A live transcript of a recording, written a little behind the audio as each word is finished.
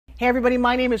Hey everybody,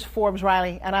 my name is Forbes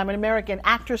Riley, and I'm an American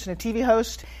actress and a TV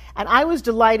host. And I was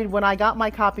delighted when I got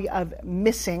my copy of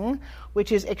Missing,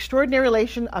 which is Extraordinary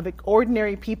Relation of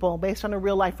Ordinary People based on a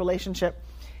real-life relationship.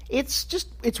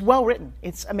 It's well written.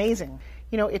 It's amazing.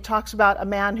 You know, it talks about a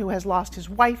man who has lost his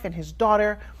wife and his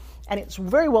daughter, and it's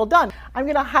very well done. I'm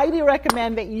going to highly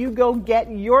recommend that you go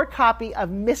get your copy of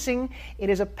Missing.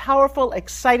 It is a powerful,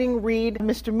 exciting read.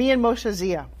 Mr. Mian Moshe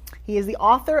Zia. He is the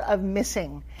author of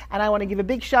Missing. And I want to give a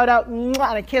big shout out and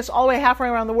a kiss all the way halfway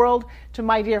around the world to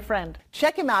my dear friend.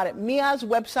 Check him out at Mia's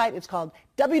website. It's called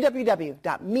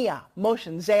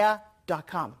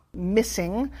www.miamotionzea.com.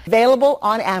 Missing, available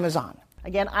on Amazon.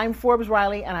 Again, I'm Forbes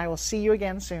Riley, and I will see you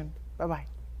again soon. Bye-bye.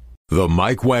 The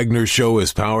Mike Wagner Show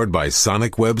is powered by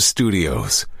Sonic Web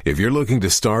Studios. If you're looking to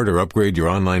start or upgrade your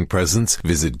online presence,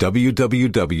 visit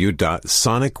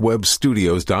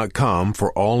www.sonicwebstudios.com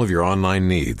for all of your online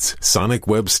needs. Sonic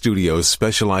Web Studios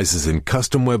specializes in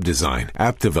custom web design,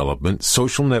 app development,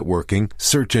 social networking,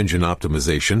 search engine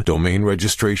optimization, domain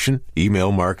registration,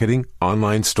 email marketing,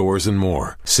 online stores, and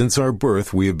more. Since our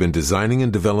birth, we have been designing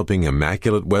and developing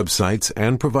immaculate websites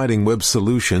and providing web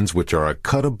solutions which are a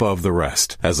cut above the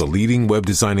rest. As a leading web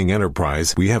designing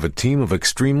enterprise, we have a team of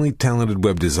extremely talented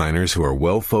web designers who are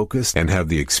well-focused and have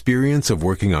the experience of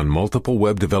working on multiple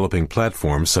web developing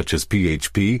platforms such as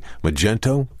PHP,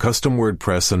 Magento, Custom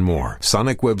WordPress, and more.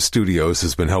 Sonic Web Studios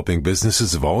has been helping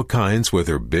businesses of all kinds,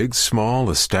 whether big, small,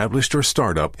 established, or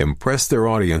startup, impress their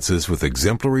audiences with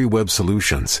exemplary web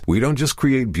solutions. We don't just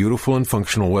create beautiful and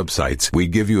functional websites. We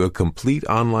give you a complete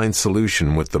online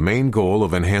solution with the main goal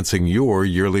of enhancing your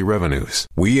yearly revenues.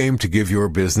 We aim to give your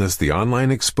business the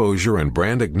online exposure and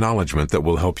brand acknowledgement that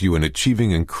will help you in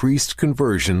achieving increased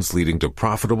conversions leading to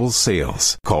profitable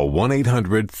sales. Call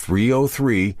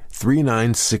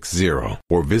 1-800-303-3960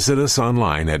 or visit us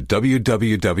online at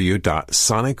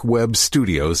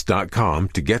www.sonicwebstudios.com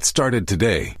to get started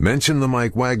today. Mention the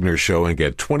Mike Wagner Show and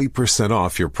get 20%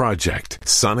 off your project.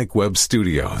 Sonic Web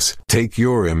Studios. Take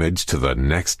your image to the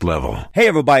next level. Hey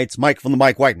everybody, it's Mike from the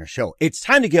Mike Wagner Show. It's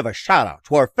time to give a shout out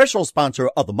to our official sponsor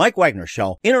of the Mike Wagner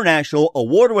Show, international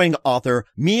award-winning author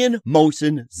Mian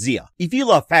Moshe Zia. If you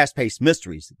love fast-paced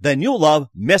mysteries, then you'll love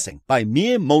Missing by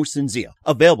Mian Moshe Zia.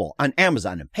 Available on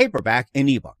Amazon in paperback and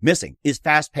ebook. Missing is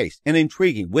fast-paced and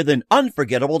intriguing with an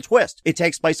unforgettable twist. It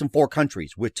takes place in 4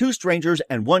 countries with 2 strangers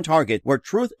and 1 target where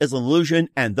truth is an illusion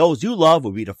and those you love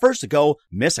will be the first to go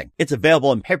missing. It's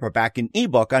available in paperback and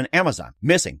ebook on Amazon.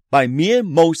 Missing by Mian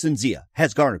Moshe Zia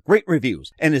has garnered great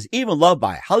reviews and is even loved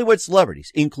by Hollywood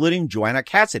celebrities including Joanna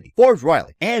Cassidy, Forbes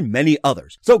Riley, and many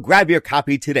others. So grab your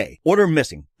copy today. Order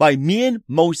Missing by Mian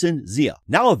Moshe Zia,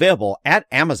 now available at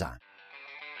Amazon.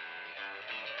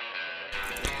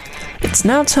 It's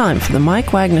now time for the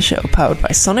Mike Wagner Show, powered by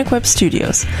Sonic Web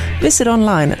Studios. Visit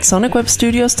online at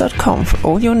sonicwebstudios.com for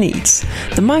all your needs.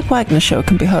 The Mike Wagner Show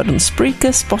can be heard on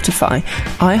Spreaker, Spotify,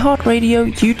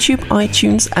 iHeartRadio, YouTube,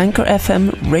 iTunes, Anchor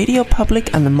FM, Radio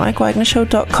Public, and the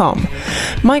MikeWagnerShow.com.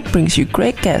 Mike brings you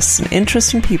great guests and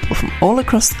interesting people from all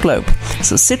across the globe.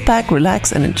 So sit back,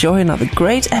 relax, and enjoy another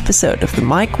great episode of the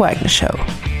Mike Wagner Show.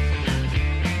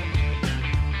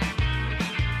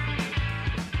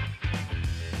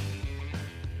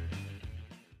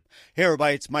 Hey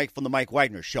everybody, it's Mike from the Mike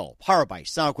Wagner Show, powered by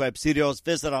Sonic Web Studios.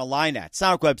 Visit online at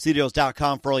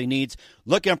sonicwebstudios.com for all your needs.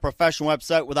 Looking at a professional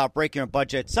website without breaking your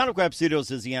budget? Sonic Web Studios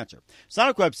is the answer.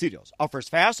 Sonic Web Studios offers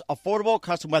fast, affordable,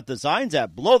 custom web designs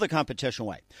that blow the competition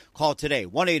away. Call today,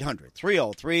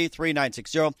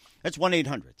 1-800-303-3960. That's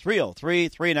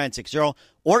 1-800-303-3960.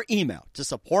 Or email to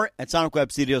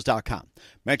support@sonicwebstudios.com.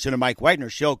 Mention the Mike Wagner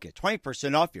Show. Get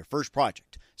 20% off your first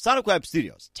project. Sonic Web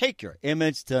Studios. Take your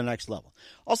image to the next level.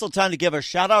 Also, time to give a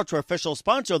shout out to our official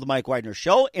sponsor of the Mike Wagner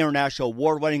Show, international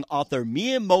award-winning author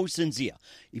Mian Moshe Zia.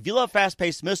 If you love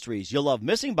fast-paced mysteries, you'll love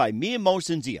Missing by Mian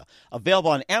Moshe Zia.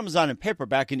 Available on Amazon in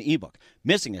paperback and ebook.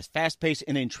 Missing is fast-paced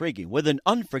and intriguing with an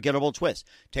unforgettable twist.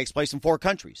 Takes place in 4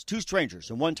 countries, 2 strangers,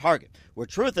 and 1 target, where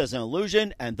truth is an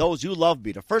illusion and those you love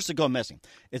be the first to go missing.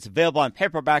 It's available on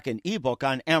paperback and ebook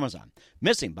on Amazon.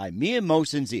 Missing by Mian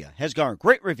Moshe Zia has garnered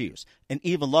great reviews and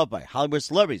even loved by Hollywood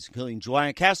celebrities, including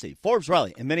Joanna Cassidy, Forbes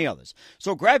Riley, and many others.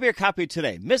 So grab your copy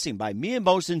today. Missing by Mian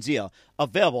Moshe Zia,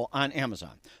 available on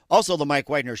Amazon. Also, the Mike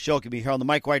Wagner Show can be here on the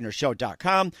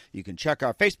MikeWagnerShow.com. You can check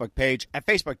our Facebook page at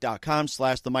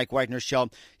Facebook.com/The Mike Wagner Show.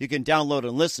 You can download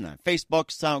and listen on Facebook,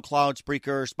 SoundCloud,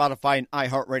 Spreaker, Spotify, and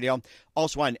iHeartRadio.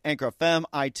 Also on Anchor FM,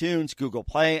 iTunes, Google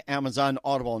Play, Amazon,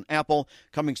 Audible, and Apple.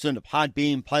 Coming soon to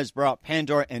Podbean, Buzzsprout,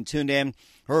 Pandora, and TuneIn.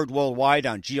 Heard worldwide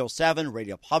on Geo 7,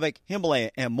 Radio Public,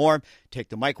 Himalaya, and more. Take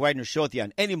the Mike Wagner Show with you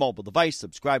on any mobile device.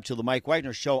 Subscribe to the Mike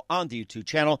Wagner Show on the YouTube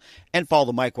channel and follow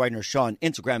the Mike Wagner Show on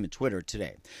Instagram and Twitter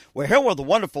today. We're here with a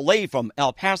wonderful lady from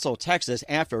El Paso, Texas.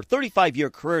 After a 35-year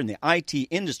career in the IT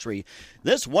industry,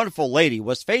 this wonderful lady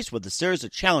was faced with a series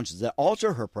of challenges that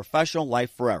altered her professional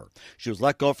life forever. She was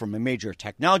let go from a major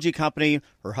technology company.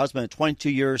 Her husband of 22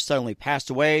 years suddenly passed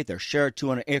away. Their shared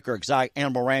 200-acre exotic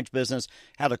animal ranch business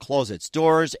had to close its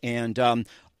doors, and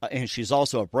she's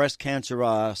also a breast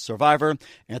cancer survivor.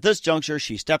 And at this juncture,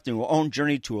 she stepped into her own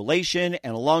journey to elation,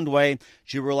 and along the way,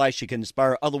 she realized she can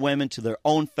inspire other women to their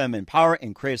own feminine power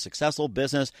and create a successful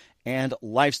business and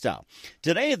lifestyle.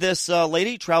 Today, this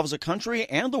lady travels the country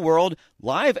and the world,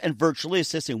 live and virtually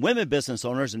assisting women business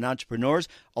owners and entrepreneurs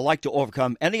alike to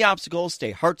overcome any obstacles,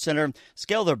 stay heart-centered,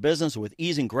 scale their business with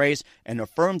ease and grace, and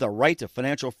affirm the right to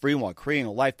financial freedom while creating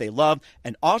a life they love.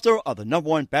 And author of the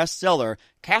 #1 bestseller,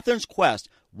 Katherine's Quest,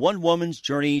 One Woman's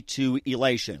Journey to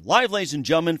Elation. Live, ladies and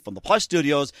gentlemen, from the Plus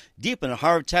Studios, deep in the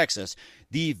heart of Texas,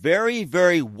 the very,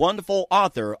 very wonderful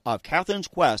author of Katherine's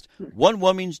Quest, One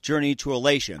Woman's Journey to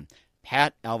Elation,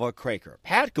 Pat Alva-Kraker.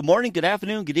 Pat, good morning, good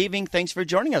afternoon, good evening. Thanks for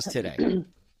joining us today.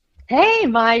 Hey,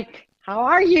 Mike. How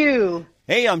are you?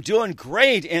 Hey, I'm doing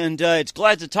great, and it's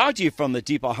glad to talk to you from the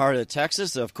deep heart of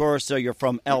Texas. Of course, you're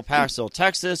from El Paso,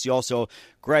 Texas. You also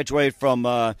graduated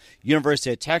from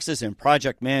University of Texas in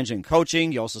project management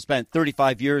coaching. You also spent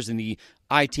 35 years in the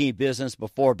IT business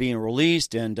before being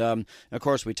released. And, of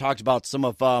course, we talked about some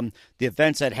of the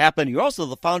events that happened. You're also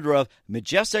the founder of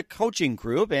Majestic Coaching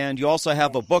Group, and you also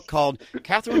have a book called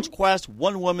Katherine's Quest,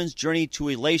 One Woman's Journey to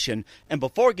Elation. And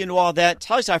before we get into all that,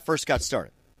 tell us how I first got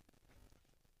started.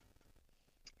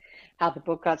 How the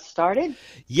book got started?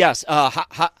 Yes.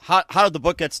 How did the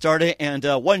book get started, and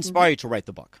what inspired you to write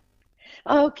the book?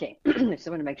 Okay. So I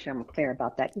want to make sure I'm clear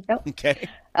about that. Okay.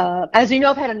 As you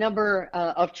know, I've had a number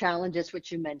of challenges,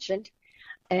 which you mentioned.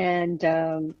 And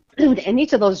in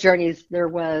each of those journeys, there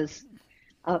was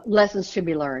lessons to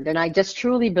be learned. And I just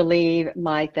truly believe,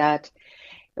 Mike, that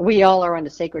we all are on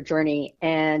a sacred journey,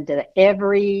 and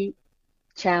every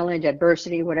challenge,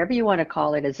 adversity, whatever you want to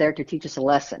call it, is there to teach us a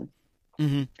lesson.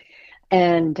 Mm-hmm.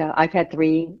 And I've had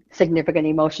 3 significant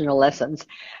emotional lessons.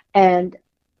 And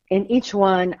in each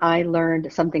one, I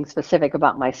learned something specific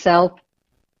about myself.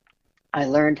 I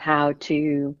learned how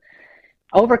to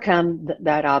overcome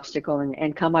that obstacle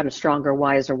and come out a stronger,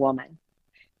 wiser woman.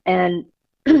 And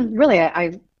really,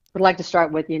 I would like to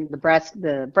start with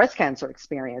the breast cancer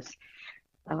experience.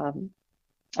 I'm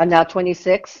now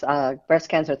 26, breast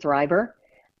cancer thriver,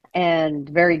 and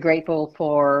very grateful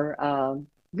for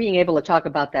being able to talk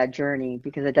about that journey,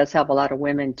 because it does help a lot of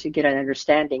women to get an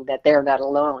understanding that they're not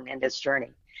alone in this journey.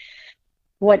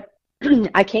 What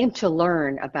I came to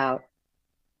learn about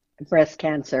breast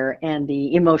cancer and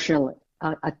the emotional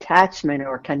attachment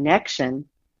or connection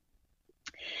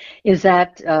is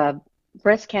that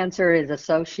breast cancer is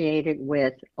associated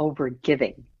with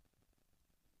overgiving.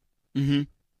 Mm-hmm.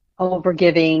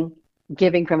 Overgiving,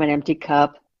 giving from an empty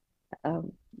cup,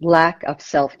 lack of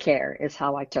self-care is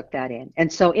how I took that in.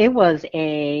 And so it was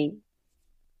a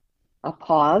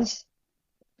pause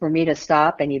for me to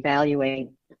stop and evaluate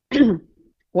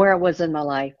where I was in my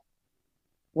life.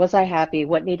 Was I happy?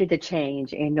 What needed to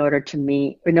change in order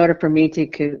for me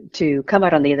to come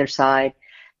out on the other side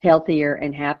healthier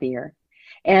and happier?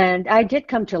 And I did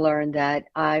come to learn that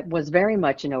I was very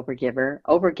much an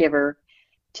overgiver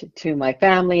to my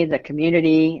family, the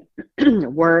community,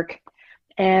 work,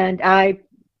 and I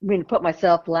put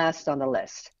myself last on the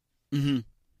list. Mm-hmm.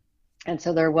 And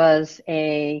so there was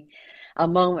a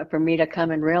moment for me to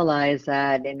come and realize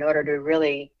that in order to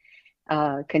really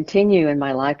continue in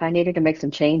my life, I needed to make some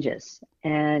changes.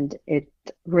 And it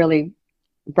really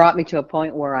brought me to a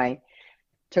point where I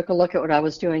took a look at what I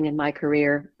was doing in my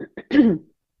career.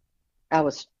 I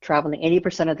was traveling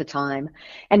 80% of the time,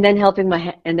 and then helping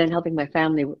my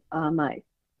family, my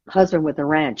husband with the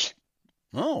ranch.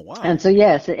 Oh, wow. And so,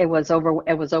 yes, it was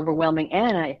overwhelming,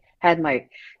 and I had my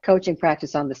coaching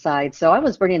practice on the side. So I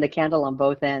was burning the candle on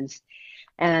both ends,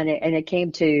 and it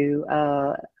came to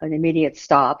an immediate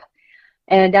stop.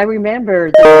 And I remember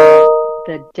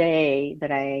the day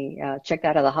that I checked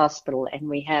out of the hospital, and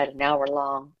we had an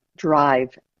hour-long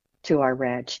drive to our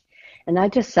ranch. And I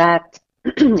just sat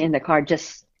in the car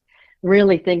just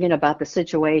really thinking about the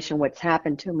situation, what's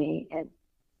happened to me, and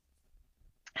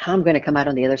how I'm going to come out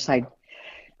on the other side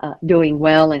doing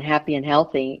well and happy and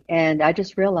healthy. And I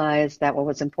just realized that what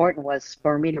was important was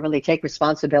for me to really take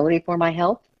responsibility for my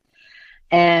health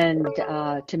and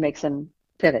to make some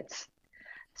pivots.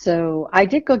 So I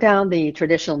did go down the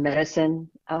traditional medicine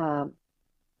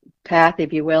path,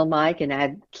 if you will, Mike, and I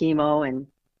had chemo and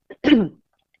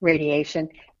radiation.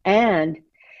 And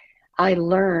I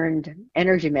learned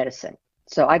energy medicine.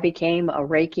 So I became a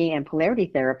Reiki and polarity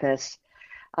therapist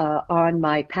on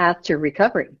my path to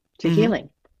recovery, to healing.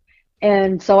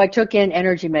 And so I took in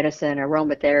energy medicine,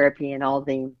 aromatherapy, and all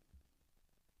the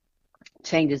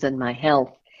changes in my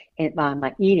health and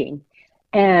my eating.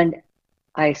 And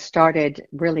I started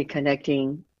really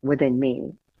connecting within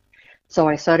me. So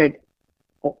I started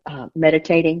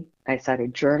meditating. I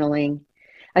started journaling.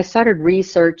 I started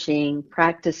researching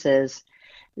practices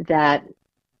that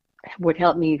would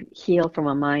help me heal from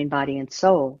a mind, body, and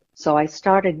soul. So I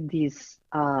started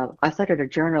a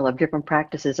journal of different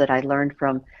practices that I learned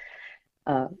from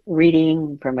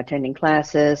reading, from attending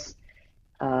classes,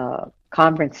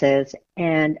 conferences,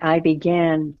 and I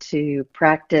began to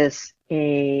practice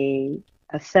a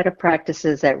set of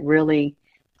practices that really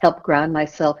helped ground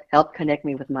myself, helped connect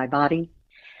me with my body.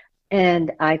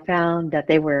 And I found that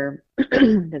they were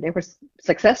that they were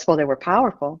successful, they were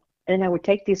powerful. And I would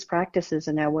take these practices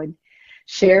and I would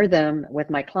share them with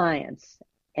my clients.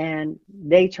 And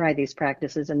they tried these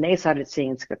practices and they started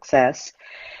seeing success.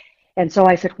 And so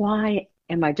I said, why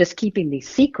am I just keeping these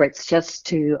secrets just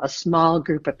to a small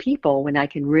group of people when I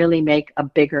can really make a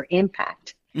bigger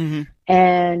impact?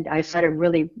 And I started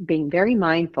really being very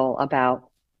mindful about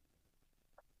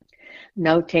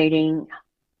notating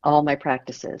all my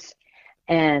practices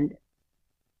and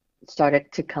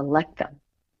started to collect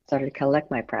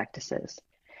my practices.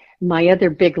 My other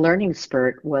big learning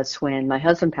spurt was when my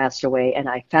husband passed away and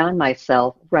I found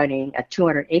myself running a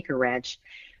 200-acre ranch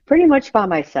pretty much by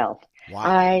myself. Wow.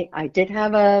 I did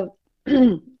have a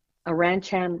ranch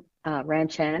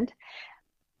hand,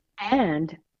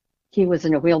 and he was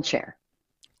in a wheelchair.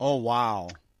 Oh, wow.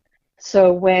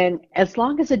 So as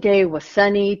long as the day was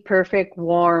sunny, perfect,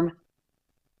 warm,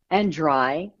 and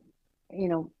dry,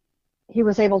 he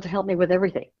was able to help me with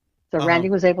everything. So Randy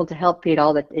was able to help take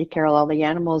care of all the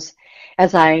animals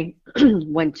as I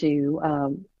went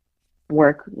to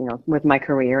work, with my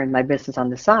career and my business on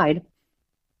the side.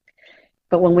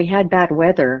 But when we had bad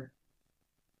weather,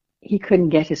 he couldn't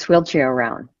get his wheelchair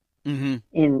around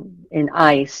in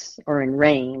ice or in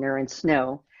rain or in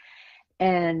snow.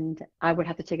 And I would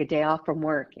have to take a day off from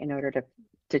work in order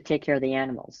to take care of the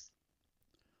animals.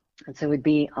 And so it would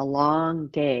be a long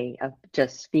day of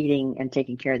just feeding and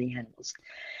taking care of the animals.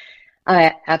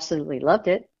 I absolutely loved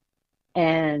it.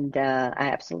 And I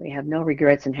absolutely have no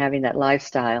regrets in having that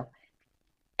lifestyle.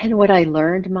 And what I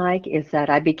learned, Mike, is that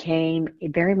I became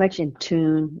very much in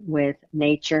tune with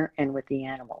nature and with the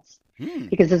animals.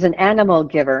 Because as an animal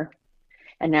giver,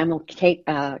 an animal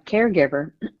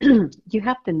caregiver, you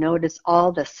have to notice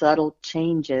all the subtle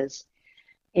changes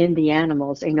in the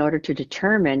animals in order to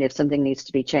determine if something needs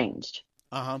to be changed.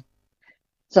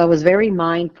 So I was very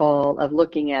mindful of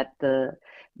looking at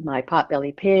my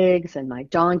potbelly pigs and my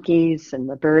donkeys and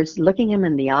the birds, looking them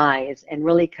in the eyes and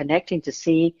really connecting to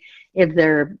see if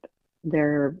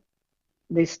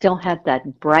they still had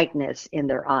that brightness in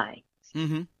their eyes.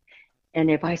 And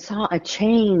if I saw a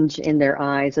change in their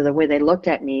eyes or the way they looked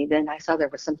at me, then I saw there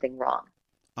was something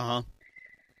wrong.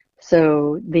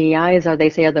 So the eyes they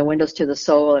say, are the windows to the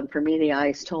soul. And for me, the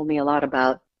eyes told me a lot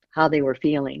about how they were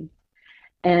feeling.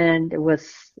 And it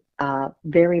was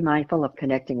very mindful of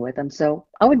connecting with them. So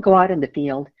I would go out in the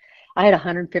field. I had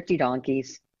 150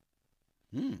 donkeys.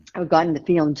 I would go out in the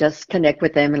field and just connect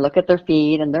with them and look at their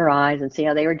feet and their eyes and see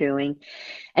how they were doing.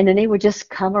 And then they would just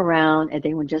come around and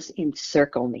they would just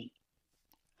encircle me.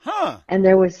 And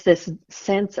there was this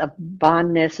sense of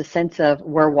bondness, a sense of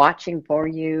we're watching for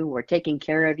you, we're taking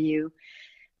care of you.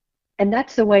 And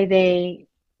that's the way they,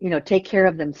 take care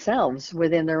of themselves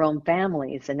within their own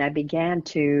families. And I began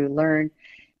to learn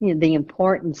the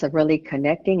importance of really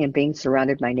connecting and being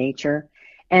surrounded by nature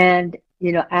and,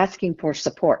 asking for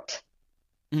support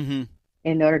in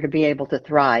order to be able to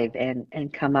thrive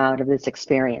and come out of this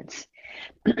experience.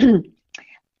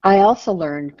 I also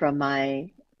learned from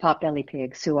my potbelly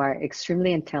pigs, who are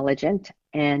extremely intelligent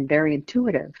and very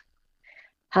intuitive,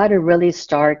 how to really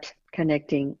start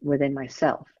connecting within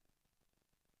myself.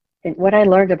 And what I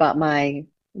learned about my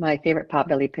favorite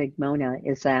potbelly pig, Mona,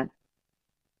 is that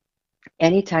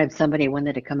anytime somebody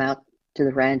wanted to come out to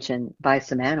the ranch and buy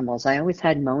some animals, I always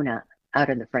had Mona out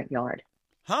in the front yard.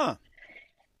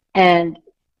 And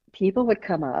people would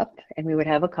come up and we would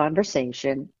have a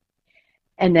conversation,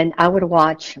 and then I would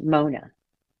watch Mona.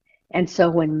 And so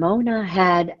when Mona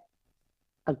had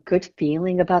a good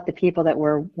feeling about the people that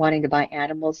were wanting to buy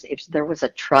animals, if there was a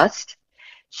trust,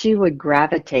 she would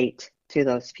gravitate to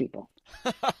those people.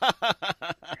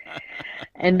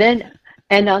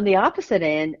 And on the opposite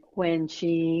end, when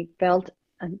she felt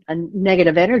a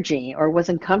negative energy or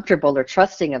wasn't comfortable or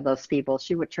trusting of those people,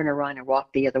 she would turn around and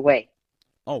walk the other way.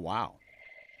 Oh, wow.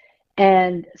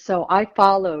 And so I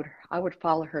would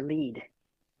follow her lead,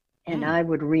 and I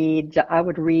would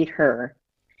read her,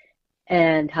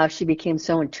 and how she became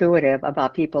so intuitive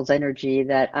about people's energy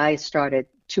that I started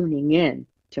tuning in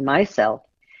to myself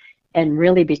and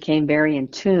really became very in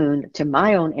tune to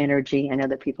my own energy and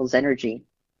other people's energy,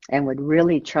 and would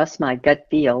really trust my gut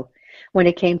feel when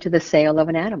it came to the sale of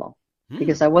an animal,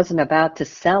 because I wasn't about to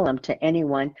sell them to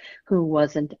anyone who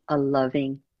wasn't a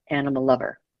loving animal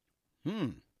lover.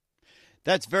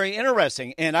 That's very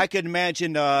interesting. And I could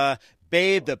imagine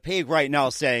Babe the pig right now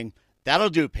saying, "That'll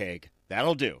do, pig.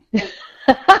 That'll do."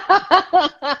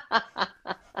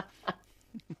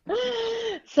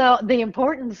 So the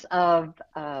importance of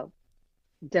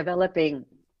developing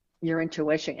your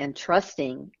intuition and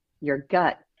trusting your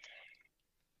gut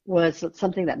was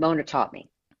something that Mona taught me.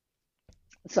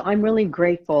 So I'm really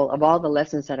grateful of all the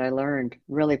lessons that I learned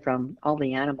really from all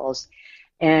the animals.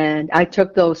 And I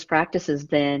took those practices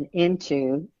then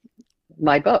into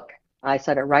my book. I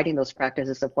started writing those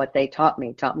practices of what they taught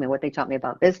me what they taught me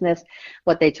about business,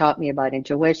 what they taught me about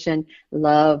intuition,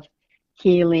 love,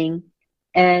 healing.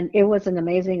 And it was an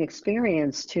amazing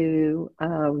experience to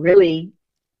really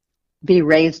be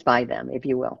raised by them, if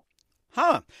you will.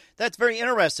 Huh. That's very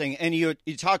interesting. And you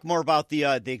talk more about the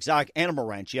exotic animal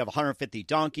ranch. You have 150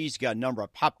 donkeys, you got a number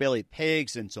of pot-bellied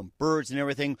pigs and some birds and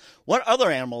everything. What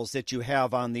other animals that you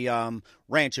have on the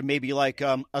ranch, and maybe like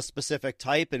a specific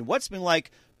type, and what's been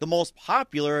like the most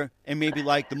popular and maybe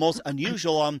like the most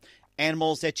unusual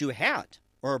animals that you had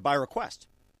or by request?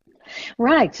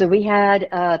 Right. So we had,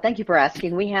 thank you for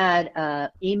asking, we had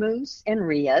emus and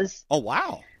rheas. Oh,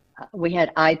 wow. We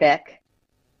had ibex.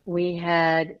 We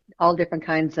had all different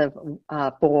kinds of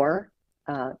boar,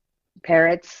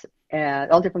 parrots,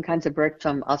 all different kinds of birds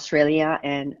from Australia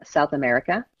and South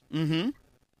America.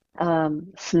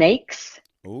 Snakes.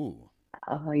 Ooh.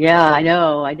 Yeah, I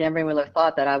know. I never would have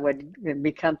thought that I would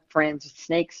become friends with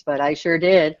snakes, but I sure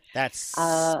did. That's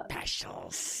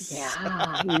special.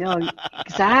 Yeah,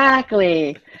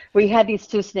 exactly. We had these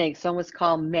two snakes. One was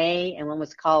called May and one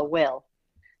was called Will.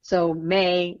 So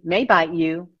May bite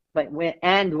you, but will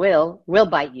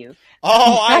bite you.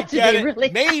 Oh, I get it. Really...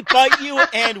 May bite you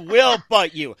and will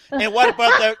bite you. And what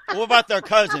about their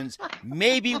cousins?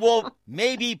 Maybe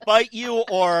bite you,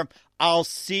 or I'll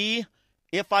see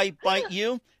if I bite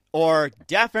you, or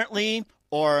definitely,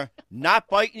 or not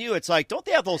bite you. It's like, don't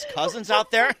they have those cousins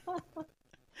out there?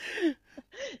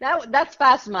 That's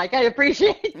fast, Mike. I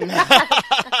appreciate that.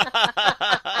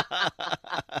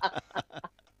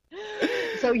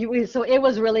 So it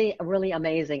was really, really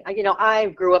amazing. I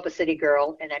grew up a city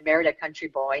girl and I married a country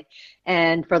boy.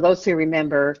 And for those who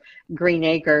remember Green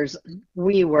Acres,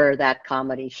 we were that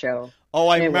comedy show. Oh,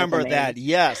 I remember that.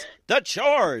 Yes. The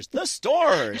chores, the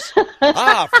stores.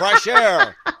 Fresh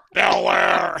air. Bel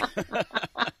Air.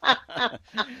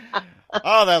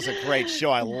 Oh, that was a great show.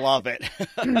 I love it.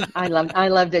 I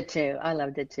loved it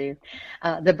too.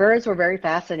 The birds were very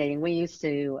fascinating. We used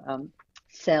to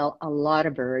sell a lot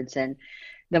of birds, and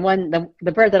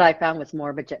the bird that I found was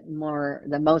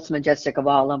the most majestic of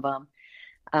all of them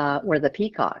were the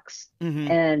peacocks.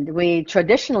 And we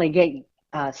traditionally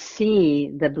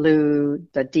see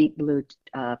the deep blue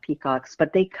peacocks,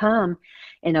 but they come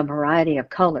in a variety of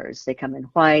colors. They come in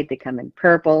white, they come in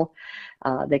purple,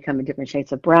 they come in different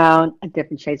shades of brown,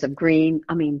 different shades of green.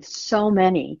 I mean, so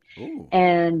many. Ooh.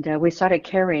 And we started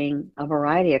carrying a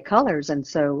variety of colors, and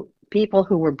so people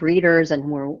who were breeders and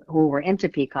who were into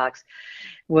peacocks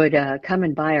would come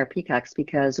and buy our peacocks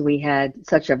because we had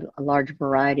such a large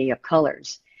variety of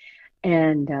colors.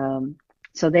 And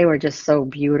so they were just so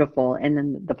beautiful. And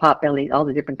then all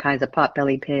the different kinds of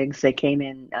pot-bellied pigs, they came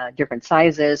in different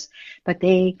sizes, but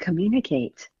they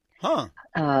communicate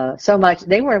so much.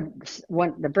 They were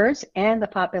the birds and the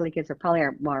pot-bellied pigs are probably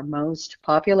our most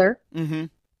popular.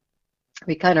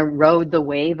 We kind of rode the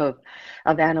wave of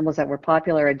animals that were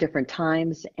popular at different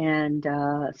times. And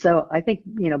so I think,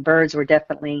 birds were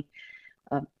definitely,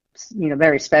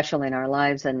 very special in our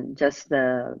lives, and just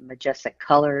the majestic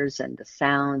colors and the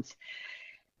sounds.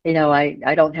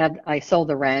 I sold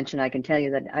the ranch, and I can tell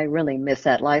you that I really miss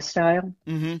that lifestyle.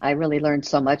 I really learned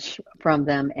so much from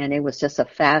them, and it was just a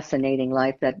fascinating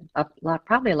life that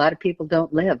probably a lot of people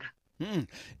don't live. And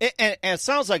it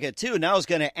sounds like it, too. And I was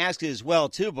going to ask you as well,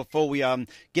 too, before we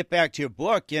get back to your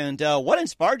book. And what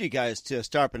inspired you guys to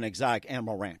start up an exotic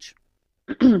animal ranch?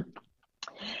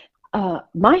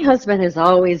 My husband has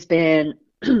always been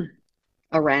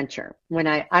a rancher. When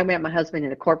I met my husband in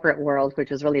the corporate world, which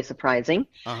was really surprising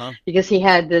Uh-huh. because he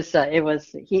had this,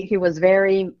 he was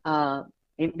very,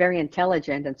 very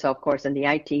intelligent. And so, of course, in the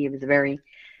IT, he was very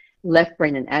left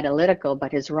brain and analytical,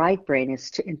 but his right brain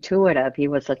is intuitive. He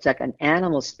was such like an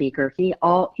animal speaker. He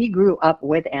grew up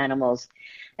with animals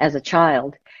as a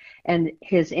child, and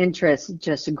his interest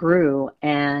just grew.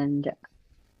 And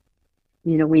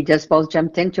we just both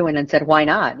jumped into it and said, why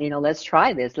not? Let's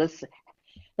try this.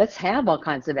 Let's have all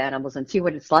kinds of animals and see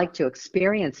what it's like to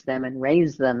experience them and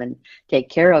raise them and take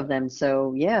care of them.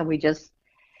 So yeah, we just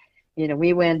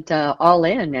we went all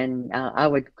in, and I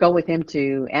would go with him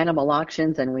to animal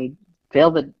auctions, and we'd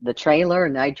fill the trailer,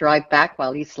 and I'd drive back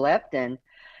while he slept. And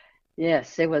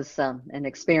yes, it was an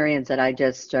experience that I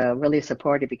just really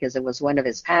supported because it was one of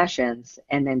his passions,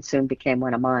 and then soon became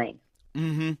one of mine.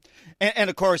 Mm-hmm. And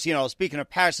of course, speaking of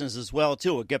passions as well,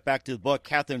 too, we'll get back to the book,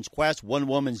 Katherine's Quest, One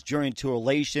Woman's Journey to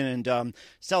Elation, and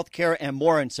self-care and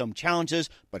more, and some challenges.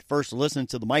 But first, listen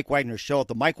to The Mike Wagner Show at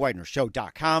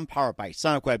themikewagnershow.com, powered by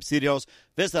Sonic Web Studios.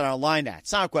 Visit online at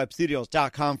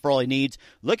sonicwebstudios.com for all your needs.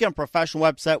 Look at a professional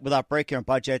website without breaking your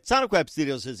budget. Sonic Web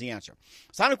Studios is the answer.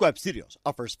 Sonic Web Studios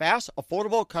offers fast,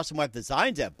 affordable, custom web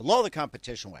designs at below the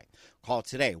competition rate. Call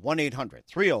today,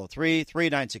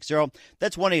 1-800-303-3960.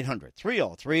 That's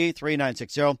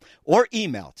 1-800-303-3960. Or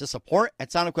email to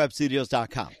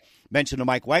support@sonicwebstudios.com. Mention the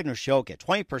Mike Wagner Show. Get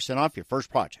 20% off your first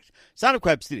project. Sonic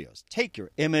Web Studios. Take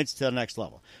your image to the next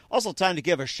level. Also, time to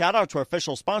give a shout-out to our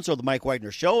official sponsor of the Mike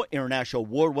Wagner Show, international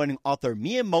award-winning author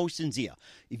Mia Mosinzia.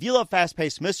 If you love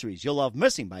fast-paced mysteries, you'll love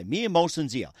Missing by Mia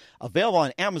Mosinzia. Available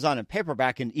on Amazon in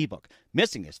paperback and ebook.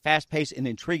 Missing is fast-paced and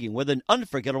intriguing with an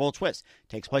unforgettable twist.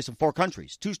 Takes place in 4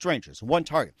 countries, 2 strangers, and 1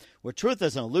 target. Where truth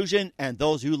is an illusion, and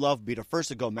those you love be the first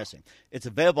to go missing. It's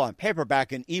available on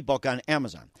paperback and ebook on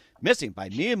Amazon. Missing by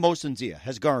Mia Mosinzia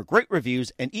has garnered great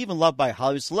reviews and even loved by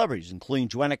Hollywood celebrities, including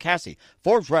Joanna Cassie,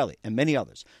 Forbes Riley, and many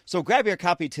others. So grab your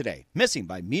copy today. Missing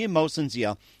by Mia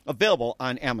Mosinzia, available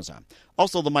on Amazon.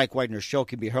 Also, The Mike Wagner Show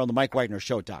can be heard on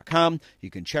themikewagnershow.com. You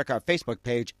can check our Facebook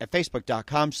page at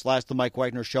facebook.com/The Mike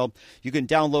Wagner Show. You can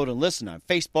download and listen on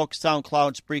Facebook,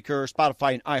 SoundCloud, Spreaker,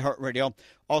 Spotify, and iHeartRadio.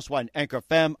 Also on Anchor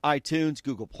FM, iTunes,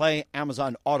 Google Play,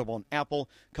 Amazon, Audible, and Apple.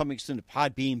 Coming soon to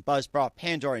Podbean, Buzzsprout,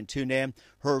 Pandora, and TuneIn.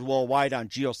 Heard worldwide on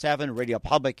Geo 7, Radio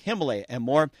Public, Himalaya, and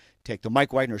more. Take The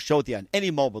Mike Wagner Show with you on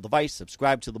any mobile device.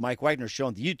 Subscribe to The Mike Wagner Show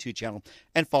on the YouTube channel,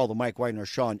 and follow The Mike Wagner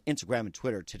Show on Instagram and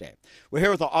Twitter today. We're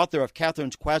here with the author of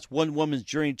Katherine's Quest, One Woman's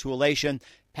Journey to Elation,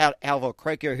 Pat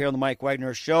Alva-Kraker, here on The Mike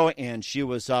Wagner Show, and she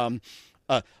was a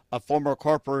former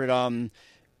corporate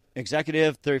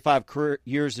executive, 35 career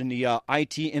years in the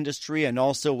IT industry, and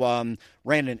also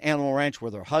ran an animal ranch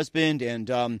with her husband, and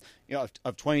of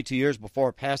 22 years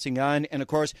before passing on. And of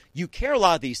course, you care a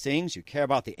lot of these things. You care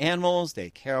about the animals, they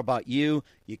care about you,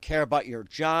 you care about your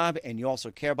job, and you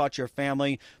also care about your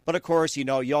family. But of course,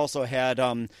 you also had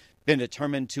been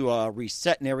determined to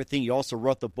reset and everything. You also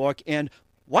wrote the book. And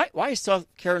why is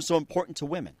self-care so important to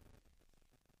women?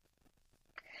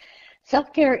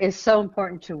 Self-care is so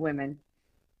important to women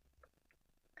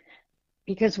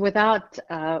because without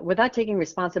taking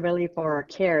responsibility for our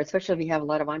care, especially if we have a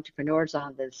lot of entrepreneurs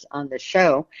on this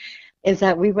show, is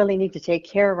that we really need to take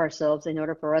care of ourselves in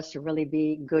order for us to really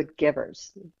be good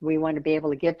givers. We want to be able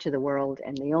to give to the world,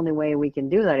 and the only way we can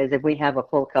do that is if we have a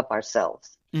full cup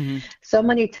ourselves. Mm-hmm. So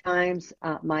many times,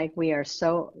 Mike,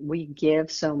 we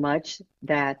give so much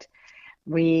that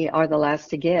we are the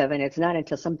last to give, and it's not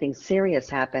until something serious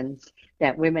happens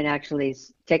that women actually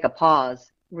take a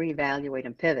pause, reevaluate,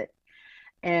 and pivot.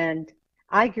 And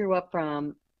I grew up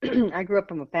from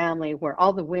a family where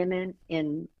all the women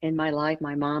in my life,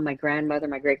 my mom, my grandmother,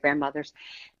 my great-grandmothers,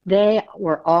 they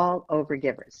were all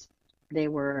overgivers. They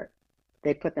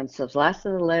put themselves last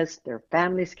on the list, their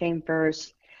families came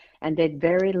first, and did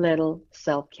very little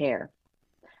self-care.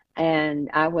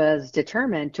 And I was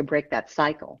determined to break that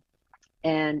cycle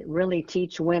and really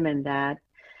teach women that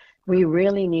we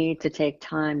really need to take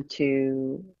time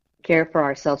to care for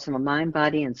ourselves from a mind,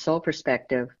 body, and soul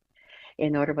perspective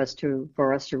in order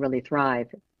for us to really thrive.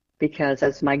 Because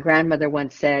as my grandmother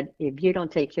once said, if you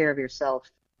don't take care of yourself,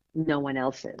 no one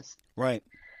else is. Right.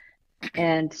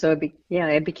 And so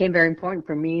it became very important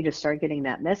for me to start getting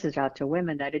that message out to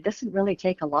women that it doesn't really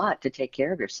take a lot to take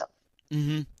care of yourself.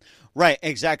 Mm-hmm. Right,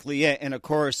 exactly, yeah. And of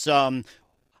course, how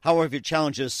have your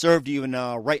challenges served you in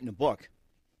writing a book?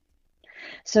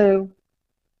 So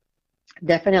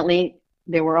definitely,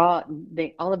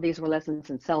 all of these were lessons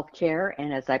in self-care,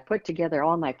 and as I put together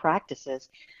all my practices,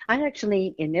 I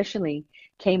actually initially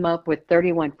came up with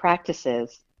 31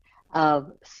 practices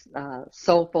of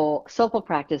soulful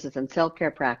practices and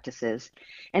self-care practices.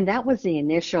 And that was the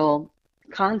initial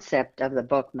concept of the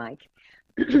book, Mike.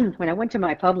 When I went to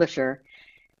my publisher,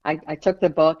 I took the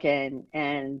book and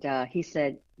he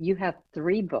said, "You have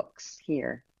 3 books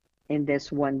here in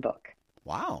this one book."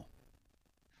 Wow.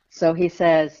 So he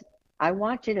says, "I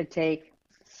want you to take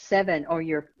 7 or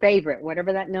your favorite,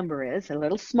 whatever that number is, a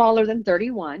little smaller than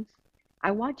 31.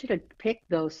 I want you to pick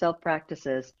those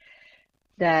self-practices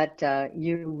that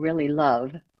you really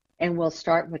love, and we'll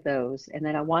start with those. And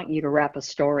then I want you to wrap a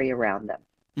story around them."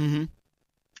 Mm-hmm.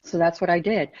 So that's what I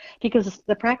did, because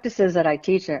the practices that I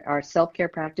teach are self-care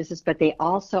practices, but they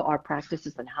also are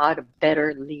practices on how to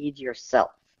better lead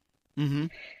yourself. Mm-hmm.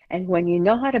 And when you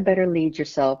know how to better lead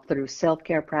yourself through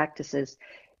self-care practices,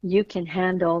 you can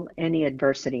handle any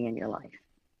adversity in your life.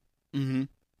 Mm-hmm.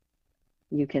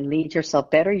 You can lead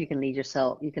yourself better. You can lead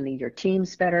your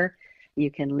teams better. You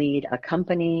can lead a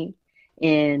company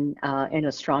in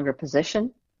a stronger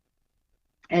position.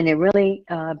 And it really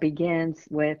begins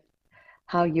with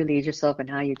how you lead yourself and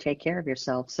how you take care of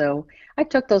yourself. So I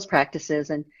took those practices,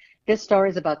 and this story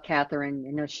is about Katherine.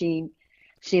 You know, she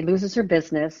loses her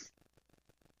business,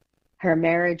 her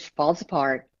marriage falls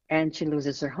apart, and she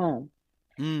loses her home.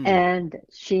 And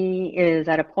she is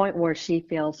at a point where she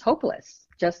feels hopeless,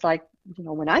 just like, you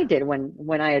know, when I did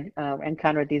when I had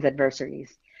encountered these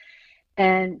adversities.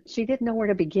 And she didn't know where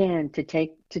to begin to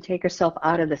take herself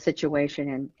out of the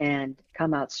situation and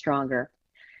come out stronger.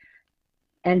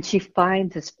 And she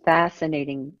finds this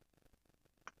fascinating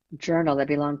journal that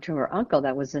belonged to her uncle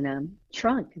that was in a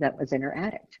trunk that was in her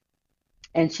attic.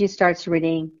 And she starts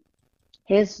reading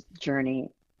his journey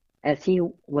as he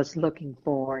was looking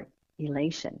for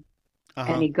elation.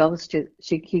 Uh-huh. And he goes to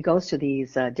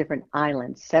these different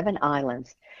islands, 7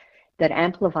 islands that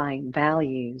amplify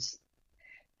values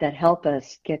that help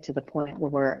us get to the point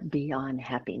where we're beyond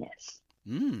happiness.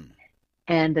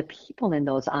 And the people in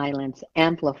those islands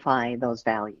amplify those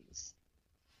values.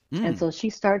 And so she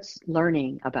starts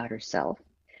learning about herself.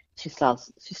 She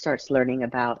starts learning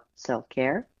about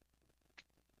self-care,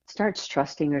 starts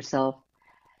trusting herself,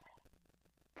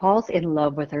 falls in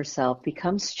love with herself,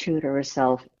 becomes true to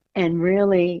herself, and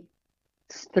really,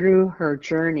 through her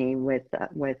journey with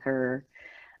her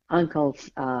uncle's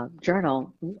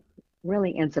journal,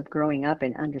 really ends up growing up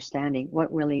and understanding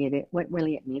what really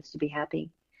it means to be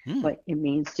happy, what it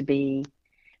means to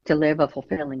live a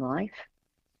fulfilling life,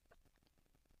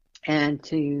 and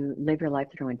to live your life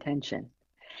through intention.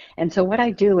 And so what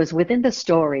I do is, within the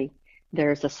story,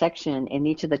 there's a section in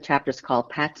each of the chapters called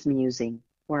Pat's Musing,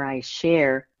 where I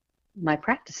share my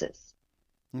practices,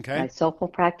 my soulful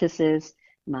practices,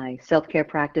 my self-care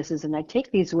practices, and I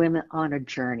take these women on a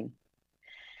journey.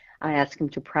 I ask them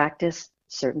to practice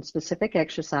certain specific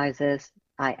exercises.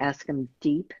 I ask them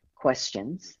deep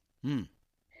questions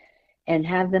and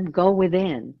have them go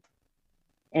within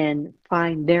and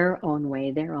find their own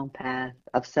way, their own path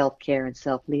of self-care and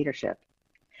self-leadership.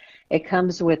 It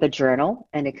comes with a journal,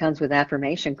 and it comes with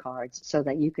affirmation cards, so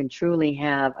that you can truly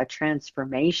have a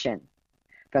transformation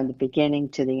from the beginning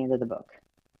to the end of the book.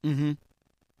 Mm-hmm.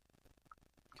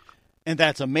 And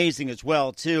that's amazing as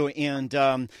well, too. And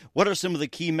what are some of the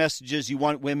key messages you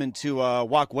want women to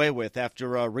walk away with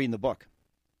after reading the book?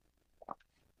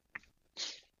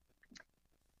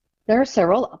 There are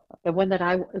several. The one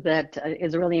that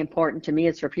is really important to me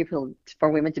is for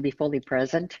women to be fully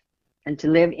present and to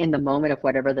live in the moment of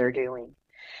whatever they're doing.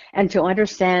 And to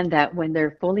understand that when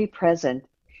they're fully present,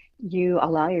 you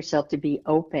allow yourself to be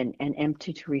open and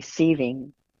empty to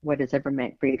receiving what is ever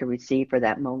meant for you to receive for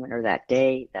that moment or that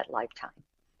day, that lifetime.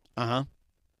 Uh-huh.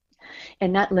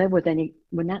 And not live with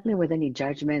any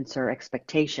judgments or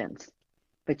expectations,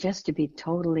 but just to be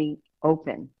totally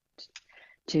open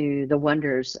to the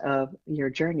wonders of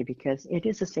your journey, because it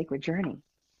is a sacred journey.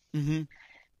 Mm-hmm.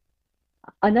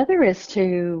 Another is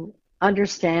to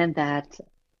understand that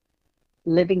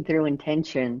living through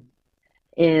intention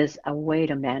is a way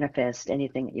to manifest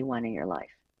anything that you want in your life.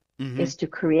 Mm-hmm. Is to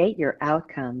create your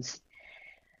outcomes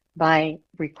by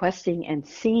requesting and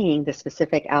seeing the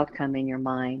specific outcome in your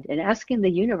mind and asking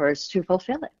the universe to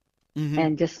fulfill it. Mm-hmm.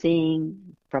 And just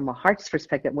seeing from a heart's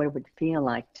perspective what it would feel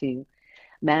like to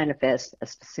manifest a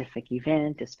specific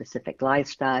event, a specific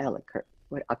lifestyle,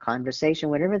 a conversation,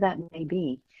 whatever that may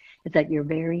be, is that you're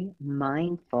very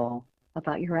mindful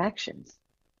about your actions.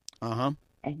 Uh-huh.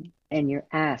 And you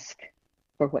ask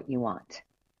for what you want.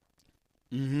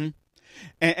 Mm-hmm.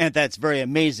 And that's very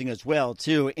amazing as well,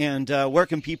 too. And where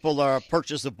can people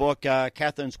purchase the book,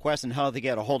 Katherine's Quest, and how they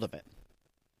get a hold of it?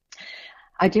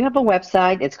 I do have a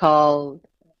website. It's called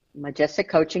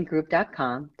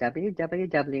majesticcoachinggroup.com,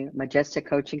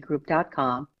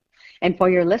 www.majesticcoachinggroup.com. And for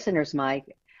your listeners,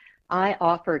 Mike, I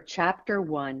offer Chapter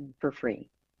 1 for free.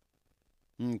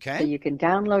 Okay. So you can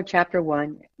download Chapter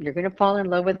 1. You're going to fall in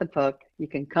love with the book. You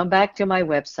can come back to my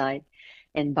website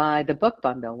and buy the book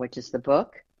bundle, which is the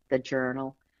book, the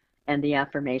journal, and the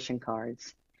affirmation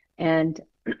cards. And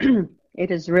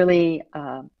it is really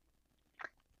a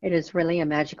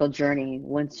magical journey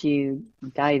once you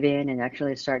dive in and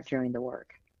actually start doing the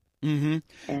work. Mm-hmm.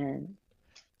 And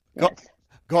yes.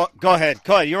 Go ahead.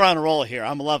 Go ahead. You're on a roll here.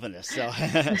 I'm loving this. So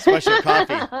special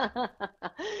coffee.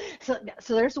 So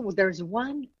there's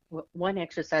one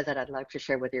exercise that I'd like to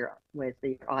share with your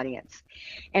audience,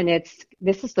 and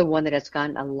this is the one that has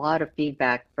gotten a lot of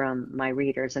feedback from my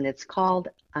readers, and it's called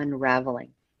unraveling.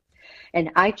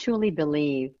 And I truly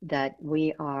believe that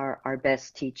we are our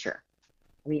best teacher.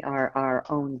 We are our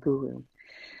own guru.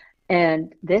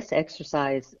 And this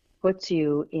exercise puts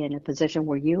you in a position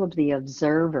where you are the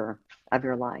observer of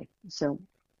your life. So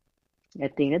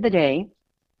at the end of the day,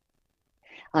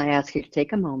 I ask you to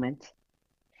take a moment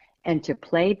and to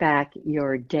play back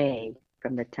your day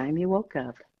from the time you woke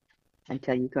up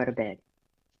until you go to bed.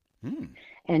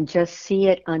 And just see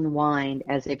it unwind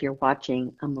as if you're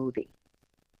watching a movie.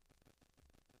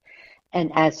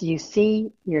 And as you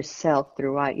see yourself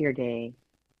throughout your day,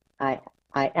 I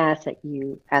ask that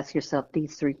you ask yourself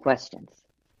these 3 questions.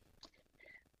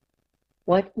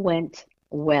 What went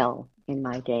well in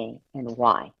my day and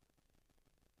why?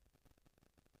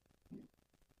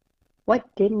 What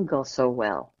didn't go so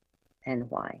well and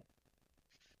why?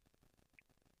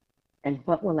 And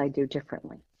what will I do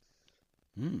differently?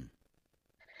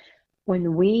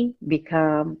 When we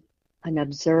become an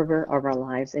observer of our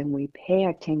lives and we pay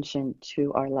attention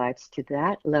to our lives to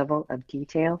that level of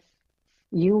detail,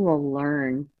 you will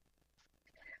learn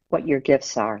what your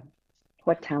gifts are,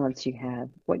 what talents you have,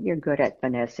 what you're good at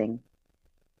finessing.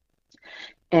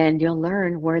 And you'll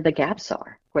learn where the gaps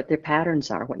are, what the patterns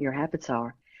are, what your habits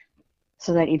are.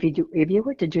 So that if you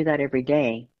were to do that every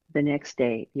day, the next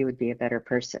day you would be a better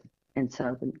person. And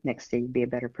so the next day you'd be a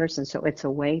better person. So it's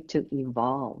a way to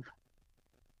evolve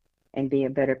and be a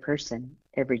better person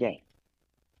every day.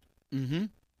 Mm-hmm.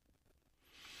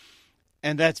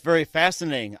 And that's very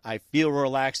fascinating. I feel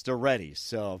relaxed already.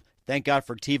 So thank God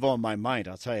for TiVo in my mind,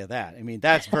 I'll tell you that. I mean,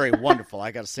 that's very wonderful.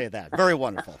 I got to say that. Very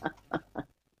wonderful.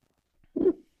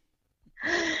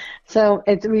 So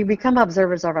we become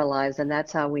observers of our lives, and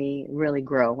that's how we really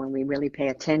grow, when we really pay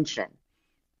attention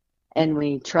and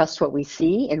we trust what we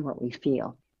see and what we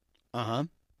feel. Uh-huh.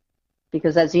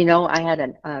 Because as you know, I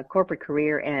had a corporate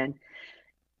career, and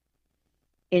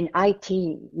in IT,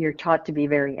 you're taught to be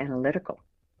very analytical.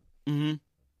 Mm-hmm.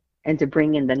 And to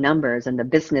bring in the numbers and the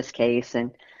business case,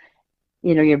 and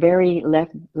you're very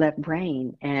left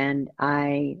brain. And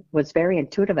I was very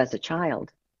intuitive as a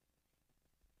child.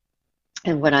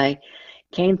 And when I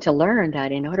came to learn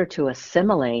that in order to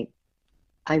assimilate,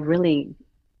 I really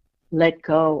let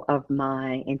go of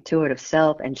my intuitive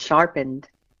self and sharpened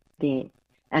the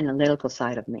analytical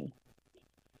side of me.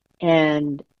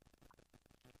 And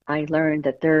I learned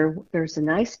that there's a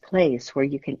nice place where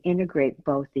you can integrate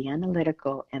both the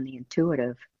analytical and the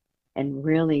intuitive and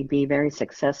really be very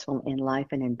successful in life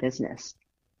and in business.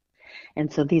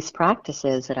 And so these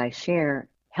practices that I share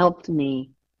helped me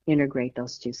integrate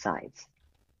those two sides,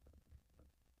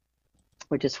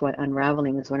 which is what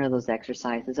unraveling is, one of those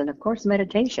exercises. And of course,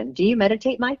 meditation. Do you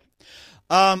meditate, Mike?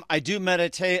 I do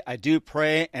meditate, I do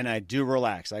pray, and I do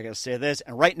relax. I got to say this.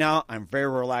 And right now, I'm very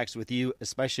relaxed with you,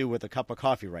 especially with a cup of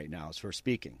coffee right now as we're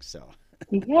speaking. So,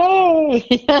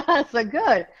 yay! So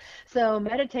good. So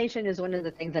meditation is one of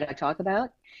the things that I talk about.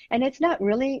 And it's not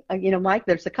really, Mike,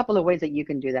 there's a couple of ways that you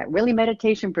can do that. Really,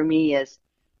 meditation for me is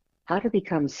how to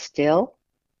become still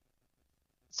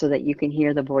so that you can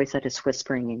hear the voice that is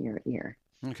whispering in your ear.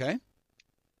 Okay.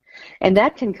 And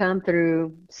that can come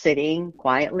through sitting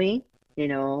quietly,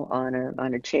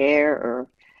 on a chair or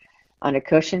on a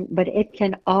cushion, but it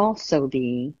can also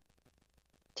be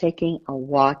taking a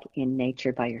walk in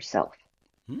nature by yourself,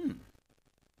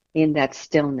 in that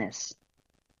stillness,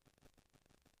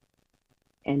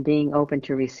 and being open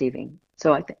to receiving.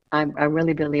 So I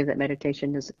really believe that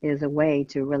meditation is a way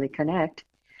to really connect,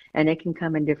 and it can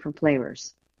come in different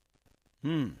flavors.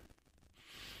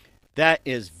 That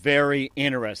is very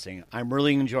interesting. I'm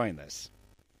really enjoying this.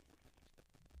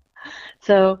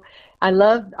 So I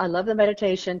love the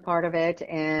meditation part of it,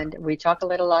 and we talk a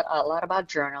lot about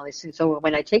journaling. So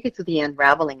when I take you through the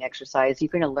unraveling exercise, you're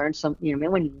going to learn some.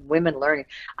 When women learn,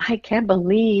 I can't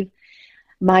believe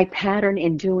my pattern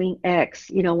in doing X.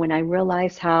 When I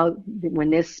realized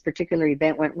when this particular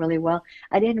event went really well,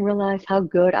 I didn't realize how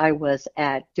good I was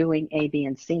at doing A, B,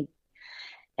 and C.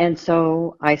 And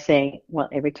so I say, well,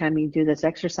 every time you do this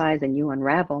exercise and you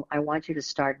unravel, I want you to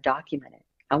start documenting.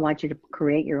 I want you to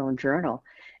create your own journal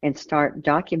and start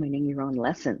documenting your own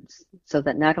lessons so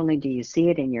that not only do you see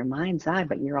it in your mind's eye,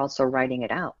 but you're also writing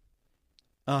it out.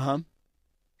 Uh-huh.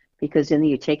 Because then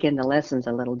you take in the lessons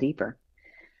a little deeper.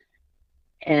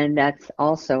 And that's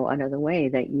also another way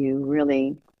that you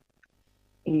really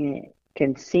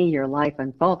can see your life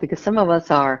unfold, because some of us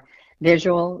are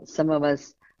visual, some of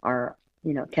us are,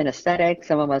 kinesthetic,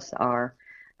 some of us are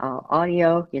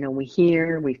audio. We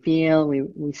hear, we feel,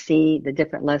 we see the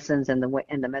different lessons and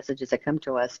the messages that come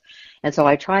to us. And so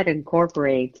I try to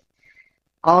incorporate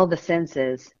all the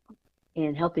senses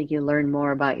in helping you learn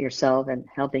more about yourself and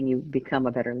helping you become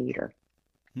a better leader.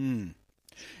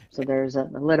 So there's a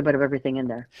little bit of everything in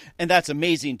there. And that's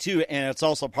amazing, too. And it's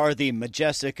also part of the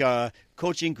Majestic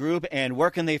coaching group. And where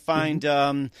can they find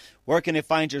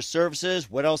your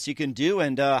services? What else you can do?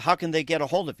 And how can they get a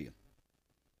hold of you?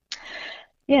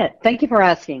 Yeah, thank you for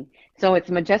asking. So it's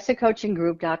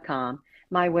majesticcoachinggroup.com.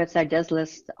 My website does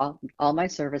list all my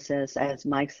services. As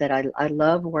Mike said, I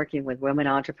love working with women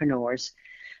entrepreneurs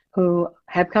who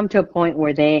have come to a point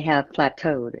where they have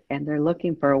plateaued and they're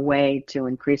looking for a way to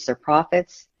increase their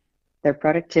profits, their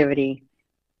productivity,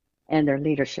 and their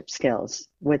leadership skills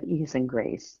with ease and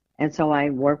grace. And so I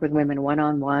work with women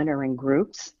one-on-one or in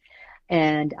groups,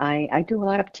 and I do a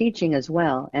lot of teaching as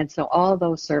well. And so all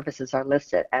those services are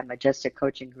listed at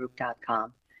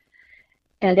majesticcoachinggroup.com.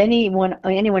 And any one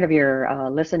of your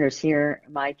listeners here,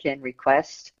 Mike, can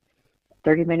request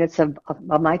 30 minutes of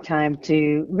my time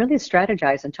to really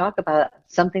strategize and talk about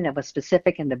something that was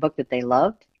specific in the book that they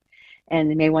loved,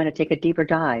 and they may want to take a deeper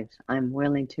dive. I'm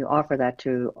willing to offer that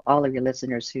to all of your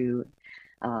listeners who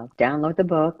download the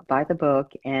book, buy the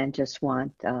book, and just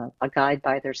want a guide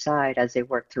by their side as they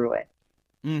work through it.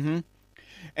 Mm-hmm.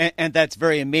 And that's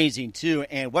very amazing, too.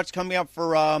 And what's coming up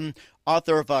for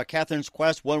author of Catherine's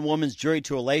Quest, One Woman's Journey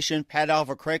to Elation, Pat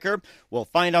Alva-Kraker? We'll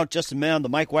find out just a minute on The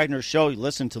Mike Wagner Show. You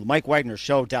listen to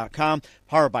themikewagnershow.com,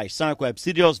 powered by Sonic Web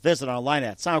Studios. Visit online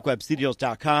at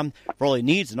sonicwebstudios.com for all your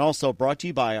needs, and also brought to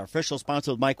you by our official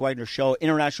sponsor of The Mike Wagner Show,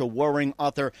 international war ring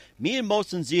author Mia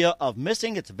Mosen-Zia of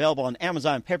Missing. It's available on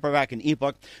Amazon, paperback, and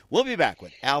ebook. We'll be back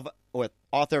with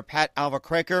author Pat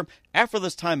Alva-Kraker after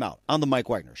this timeout on The Mike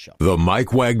Wagner Show. The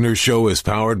Mike Wagner Show is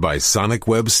powered by Sonic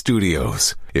Web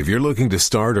Studios. If you're looking to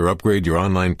start or upgrade your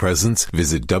online presence,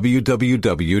 visit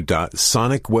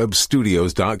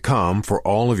www.sonicwebstudios.com for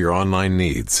all of your online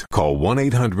needs. Call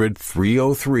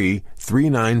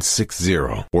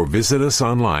 1-800-303-3960 or visit us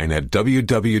online at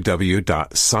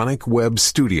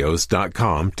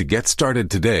www.sonicwebstudios.com to get started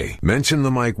today. Mention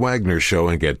The Mike Wagner Show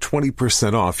and get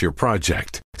 20% off your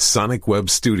project. Sonic Web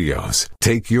Studios.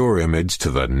 Take your image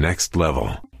to the next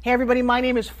level. Hey everybody, my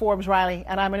name is Forbes Riley,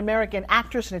 and I'm an American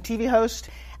actress and a TV host.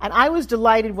 And I was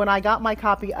delighted when I got my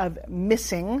copy of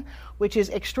Missing, which is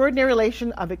Extraordinary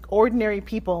Relation of Ordinary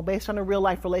People based on a real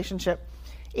life relationship.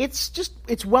 It's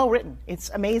well written. It's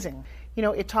amazing.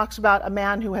 It talks about a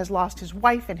man who has lost his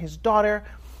wife and his daughter,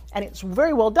 and it's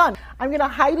very well done. I'm going to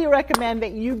highly recommend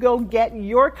that you go get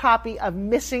your copy of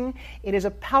Missing. It is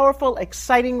a powerful,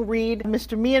 exciting read.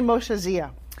 Mr. Mia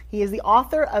Mosen-Zia. He is the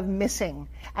author of Missing.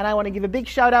 And I want to give a big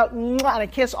shout out and a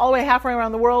kiss all the way halfway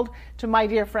around the world to my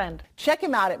dear friend. Check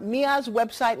him out at Mia's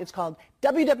website. It's called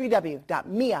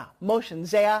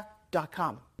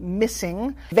www.miamosenzia.com.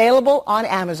 Missing, available on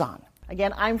Amazon.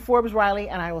 Again, I'm Forbes Riley,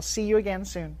 and I will see you again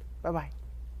soon. Bye-bye.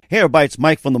 Hey everybody, it's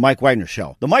Mike from The Mike Wagner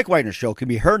Show. The Mike Wagner Show can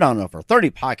be heard on over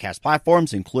 30 podcast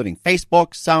platforms, including Facebook,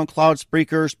 SoundCloud,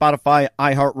 Spreaker, Spotify,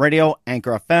 iHeartRadio,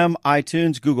 Anchor FM,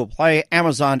 iTunes, Google Play,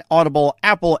 Amazon, Audible,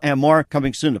 Apple, and more.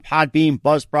 Coming soon to Podbean,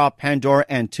 Buzzsprout, Pandora,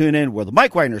 and TuneIn, where The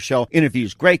Mike Wagner Show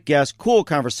interviews great guests, cool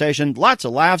conversation, lots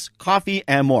of laughs, coffee,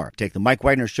 and more. Take The Mike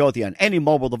Wagner Show with you on any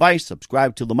mobile device.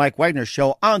 Subscribe to The Mike Wagner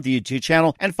Show on the YouTube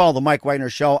channel, and follow The Mike Wagner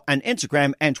Show on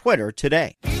Instagram and Twitter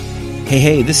today.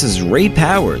 Hey, this is Ray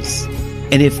Powers.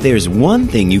 And if there's one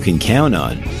thing you can count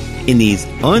on in these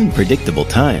unpredictable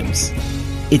times,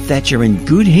 it's that you're in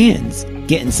good hands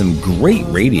getting some great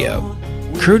radio,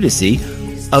 courtesy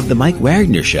of The Mike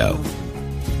Wagner Show.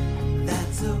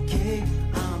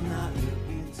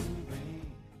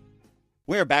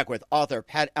 We're back with author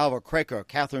Pat Alva-Kraker,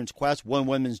 Catherine's Quest, One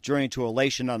Woman's Journey to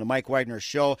Elation on the Mike Wagner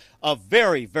Show. A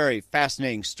very, very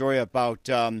fascinating story about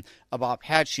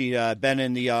Pat. She'd been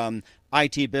in the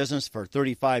IT business for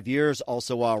 35 years,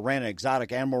 also ran an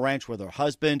exotic animal ranch with her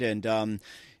husband, and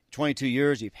 22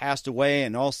 years. He passed away,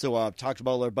 and also talked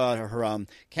about a little about her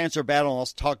cancer battle, and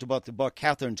also talked about the book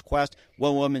Catherine's Quest,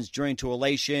 One Woman's Journey to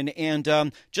Elation.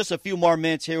 And just a few more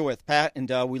minutes here with Pat, and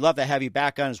we love to have you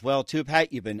back on as well, too,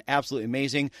 Pat. You've been absolutely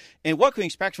amazing. And what can we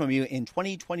expect from you in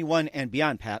 2021 and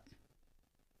beyond, Pat?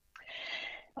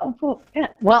 Oh, yeah.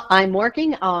 Well, I'm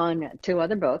working on 2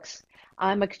 other books.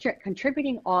 I'm a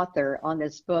contributing author on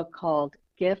this book called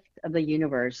Gift of the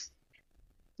Universe,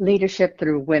 Leadership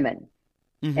Through Women.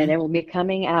 Mm-hmm. And it will be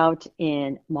coming out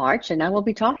in March. And I will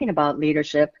be talking about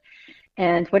leadership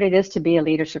and what it is to be a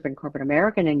leadership in corporate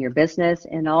America and in your business,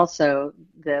 and also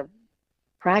the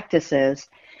practices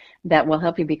that will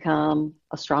help you become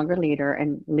a stronger leader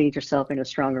and lead yourself in a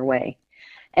stronger way.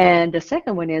 And the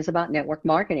second one is about network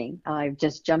marketing. I've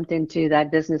just jumped into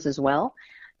that business as well.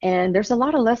 And there's a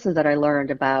lot of lessons that I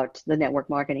learned about the network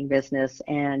marketing business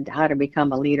and how to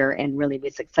become a leader and really be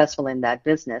successful in that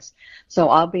business. So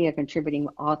I'll be a contributing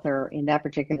author in that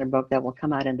particular book that will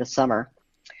come out in the summer.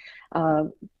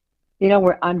 I'm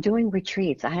doing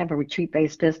retreats. I have a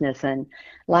retreat-based business. And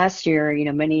last year,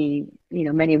 many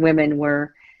women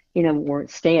were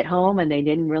stay at home, and they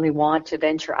didn't really want to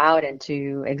venture out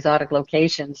into exotic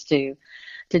locations to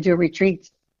do retreat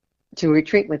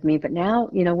with me. But now,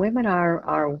 women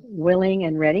are willing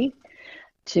and ready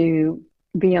to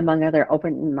be among other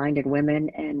open-minded women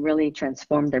and really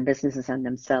transform their businesses and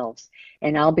themselves.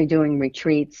 And I'll be doing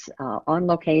retreats on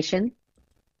location,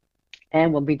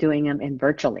 and we'll be doing them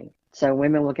virtually. So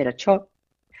women will get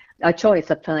a choice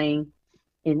of playing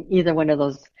in either one of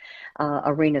those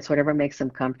arenas, whatever makes them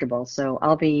comfortable. So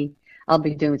I'll be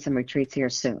doing some retreats here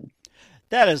soon.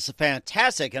 That is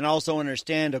fantastic. And also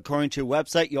understand, according to your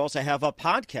website, you also have a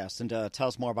podcast. And tell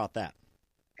us more about that.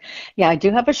 Yeah, I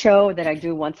do have a show that I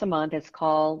do once a month. It's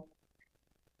called,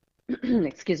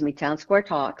 Town Square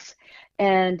Talks.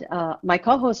 And my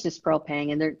co-host is Pearl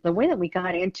Pang. And the way that we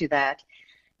got into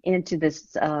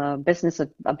this business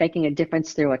of making a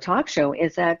difference through a talk show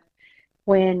is that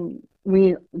when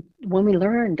we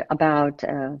learned about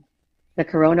the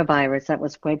coronavirus, that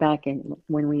was way back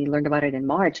when we learned about it in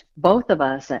March, both of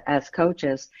us as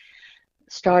coaches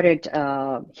started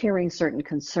hearing certain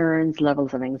concerns,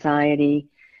 levels of anxiety,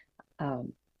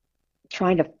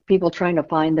 people trying to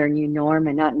find their new norm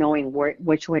and not knowing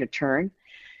which way to turn.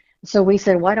 So we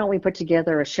said, why don't we put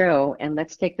together a show and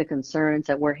let's take the concerns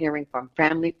that we're hearing from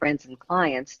family, friends, and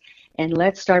clients, and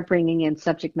let's start bringing in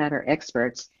subject matter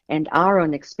experts and our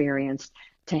own experience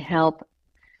to help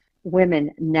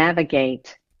women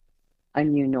navigate a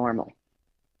new normal.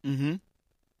 Mm-hmm.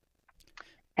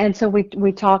 And so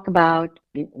we talk about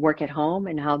work at home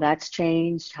and how that's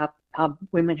changed, how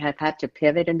women have had to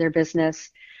pivot in their business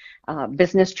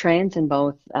trends in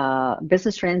both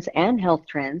business trends and health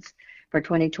trends for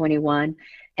 2021.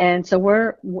 And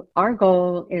so our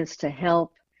goal is to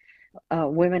help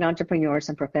women entrepreneurs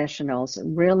and professionals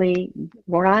really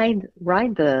ride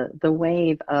the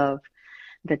wave of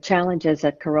the challenges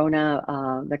that the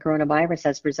coronavirus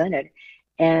has presented,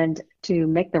 and to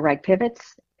make the right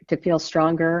pivots, to feel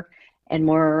stronger and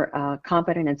more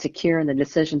confident and secure in the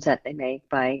decisions that they make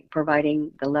by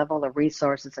providing the level of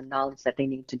resources and knowledge that they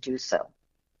need to do so.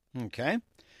 Okay.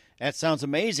 That sounds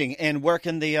amazing. And where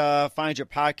can they find your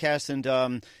podcast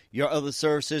and your other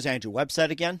services and your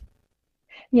website again?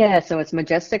 Yeah, so it's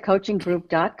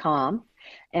majesticcoachinggroup.com.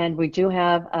 And we do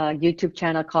have a YouTube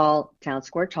channel called Town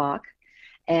Square Talk.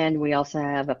 And we also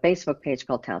have a Facebook page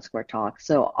called Town Square Talk.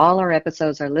 So all our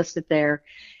episodes are listed there.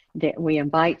 We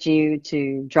invite you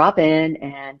to drop in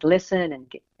and listen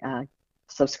and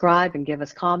subscribe and give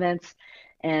us comments.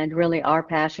 And really our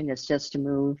passion is just to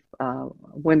move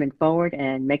women forward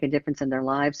and make a difference in their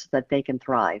lives so that they can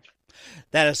thrive.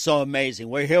 That is so amazing.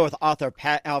 We're here with author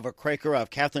Pat Alva-Kraker of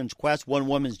Catherine's Quest, One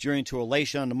Woman's Journey to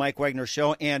Elation on the Mike Wagner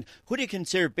Show. And who do you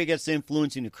consider biggest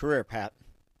influence in your career, Pat?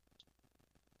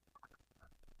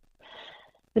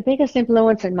 The biggest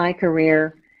influence in my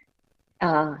career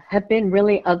have been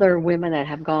really other women that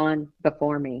have gone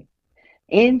before me.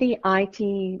 In the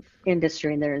IT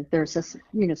industry, and there's this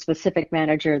specific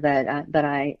manager that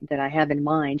I have in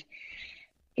mind,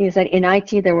 is that in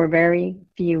IT there were very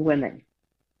few women.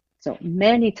 So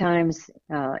many times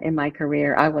in my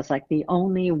career, I was like the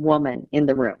only woman in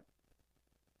the room.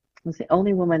 I was the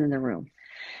only woman in the room.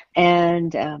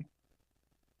 And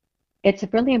it's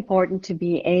really important to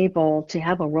be able to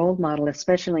have a role model,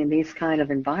 especially in these kind of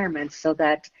environments, so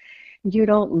that you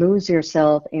don't lose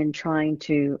yourself in trying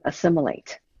to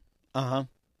assimilate. Uh-huh.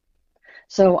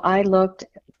 So I looked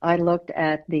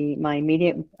at my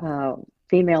immediate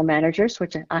female managers,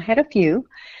 which I had a few,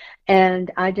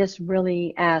 And I just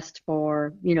really asked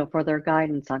for, for their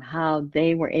guidance on how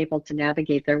they were able to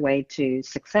navigate their way to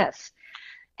success,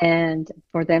 and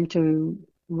for them to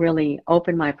really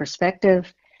open my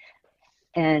perspective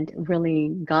and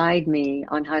really guide me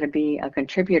on how to be a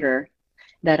contributor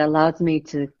that allows me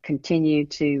to continue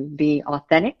to be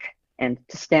authentic and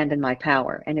to stand in my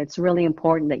power. And it's really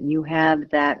important that you have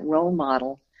that role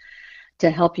model to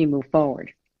help you move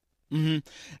forward. Mm-hmm.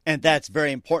 And that's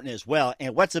very important as well.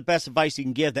 And what's the best advice you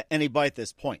can give to anybody at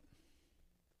this point?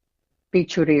 Be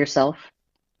true to yourself.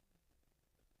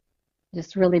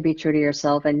 Just really be true to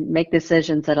yourself and make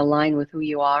decisions that align with who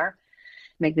you are.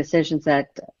 Make decisions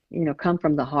that, come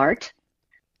from the heart.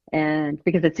 And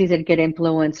because it's easy to get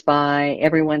influenced by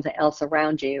everyone else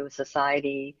around you,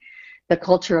 society, the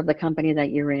culture of the company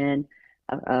that you're in,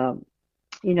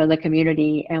 the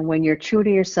community. And when you're true to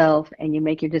yourself and you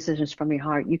make your decisions from your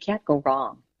heart, you can't go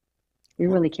wrong. You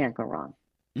really can't go wrong.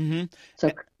 Mm-hmm. So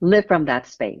live from that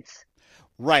space.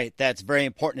 Right. That's very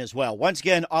important as well. Once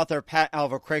again, author Pat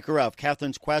Alva-Kraker of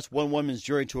Katherine's Quest, One Woman's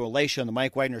Journey to Elation on the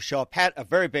Mike Wagner Show. Pat, a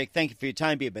very big thank you for your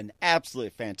time. You've been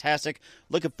absolutely fantastic.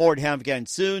 Looking forward to having you again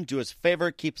soon. Do us a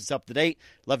favor. Keep us up to date.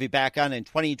 Love you back on in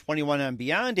 2021 and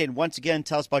beyond. And once again,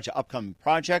 tell us about your upcoming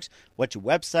projects. What's your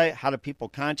website? How do people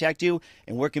contact you?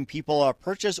 And where can people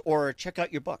purchase or check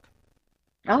out your book?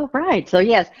 All right. So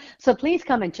yes. So please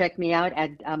come and check me out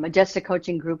at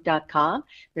majesticcoachinggroup.com.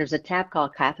 There's a tab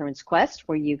called Katherine's Quest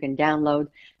where you can download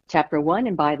chapter 1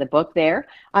 and buy the book there.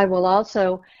 I will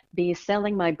also be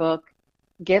selling my book,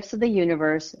 Gifts of the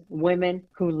Universe, Women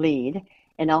Who Lead.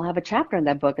 And I'll have a chapter in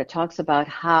that book that talks about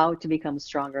how to become a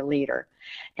stronger leader.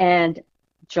 And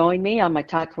join me on my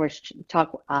Town Square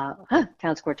Talk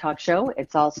show.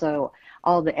 It's also,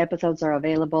 all the episodes are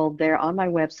available there on my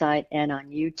website and on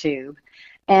YouTube.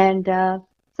 And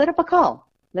set up a call.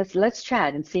 Let's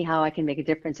chat and see how I can make a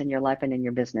difference in your life and in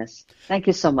your business. Thank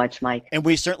you so much, Mike. And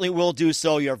we certainly will do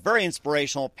so. You're very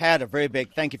inspirational. Pat, a very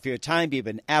big thank you for your time. You've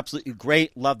been absolutely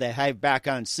great. Love to have you back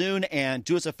on soon. And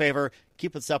do us a favor,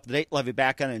 keep us up to date. Love you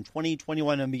back on in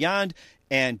 2021 and beyond.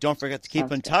 And don't forget to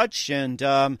keep in touch. And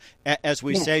as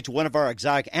we say to one of our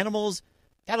exotic animals,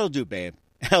 that'll do, babe.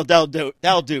 That'll do,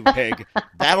 pig.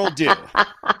 That'll do.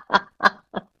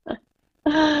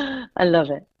 I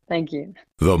love it. Thank you.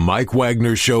 The Mike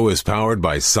Wagner Show is powered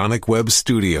by Sonic Web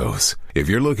Studios. If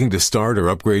you're looking to start or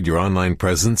upgrade your online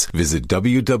presence, visit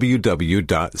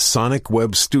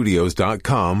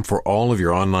www.sonicwebstudios.com for all of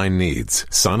your online needs.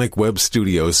 Sonic Web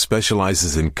Studios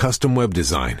specializes in custom web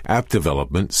design, app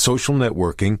development, social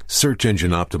networking, search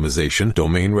engine optimization,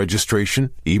 domain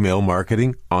registration, email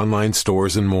marketing, online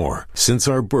stores, and more. Since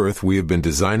our birth, we have been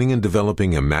designing and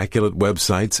developing immaculate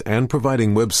websites and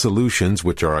providing web solutions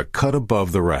which are a cut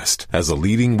above the rest. As a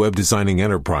leading web designing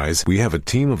enterprise, we have a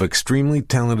team of extremely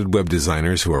talented web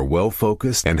designers who are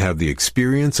well-focused and have the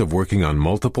experience of working on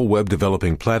multiple web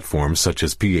developing platforms such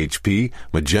as PHP,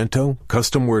 Magento,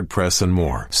 Custom WordPress, and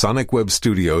more. Sonic Web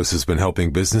Studios has been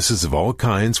helping businesses of all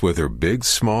kinds, whether big,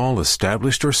 small,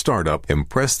 established, or startup,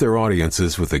 impress their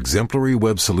audiences with exemplary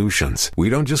web solutions. We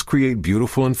don't just create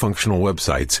beautiful and functional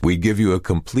websites. We give you a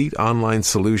complete online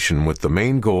solution with the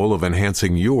main goal of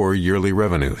enhancing your yearly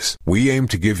revenues. We aim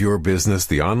to give your business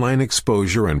the online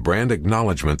exposure and brand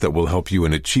acknowledgement that will help you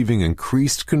in achieving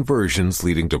increased conversions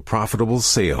leading to profitable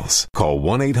sales. Call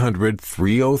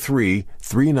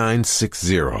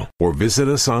 1-800-303-3960 or visit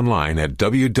us online at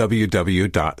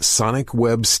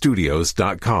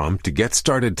www.sonicwebstudios.com to get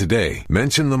started today.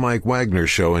 Mention the Mike Wagner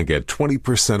Show and get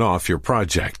 20% off your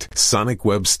project. Sonic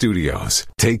Web Studios.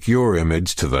 Take your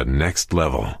image to the next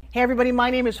level. Hey everybody,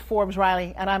 my name is Forbes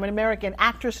Riley, and I'm an American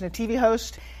actress and a TV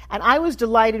host. And I was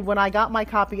delighted when I got my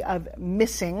copy of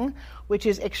Missing, which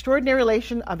is Extraordinary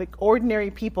Relation of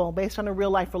Ordinary People based on a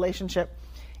real-life relationship.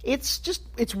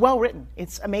 It's well written.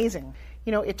 It's amazing.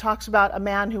 It talks about a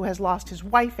man who has lost his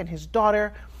wife and his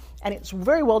daughter, and it's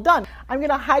very well done. I'm going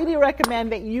to highly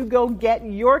recommend that you go get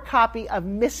your copy of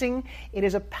Missing. It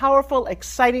is a powerful,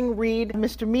 exciting read.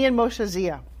 Mr. Mian Moshe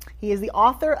Zia. He is the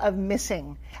author of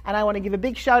Missing. And I want to give a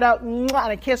big shout out and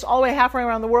a kiss all the way halfway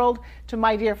around the world to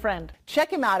my dear friend.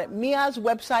 Check him out at Mia's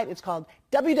website. It's called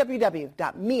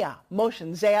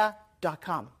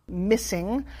www.miamotionsea.com.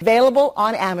 Missing. Available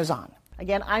on Amazon.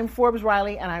 Again, I'm Forbes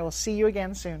Riley, and I will see you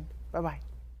again soon. Bye-bye.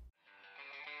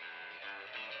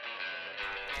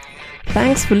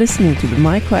 Thanks for listening to the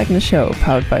Mike Wagner Show,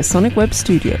 powered by Sonic Web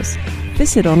Studios.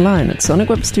 Visit online at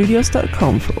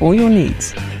sonicwebstudios.com for all your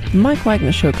needs. The Mike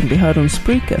Wagner Show can be heard on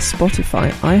Spreaker, Spotify,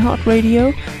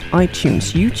 iHeartRadio,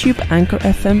 iTunes, YouTube, Anchor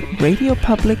FM, Radio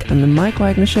Public, and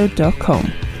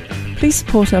themikewagnershow.com. Please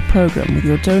support our program with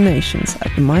your donations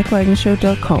at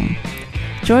themikewagnershow.com.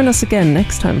 Join us again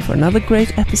next time for another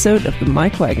great episode of The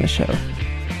Mike Wagner Show.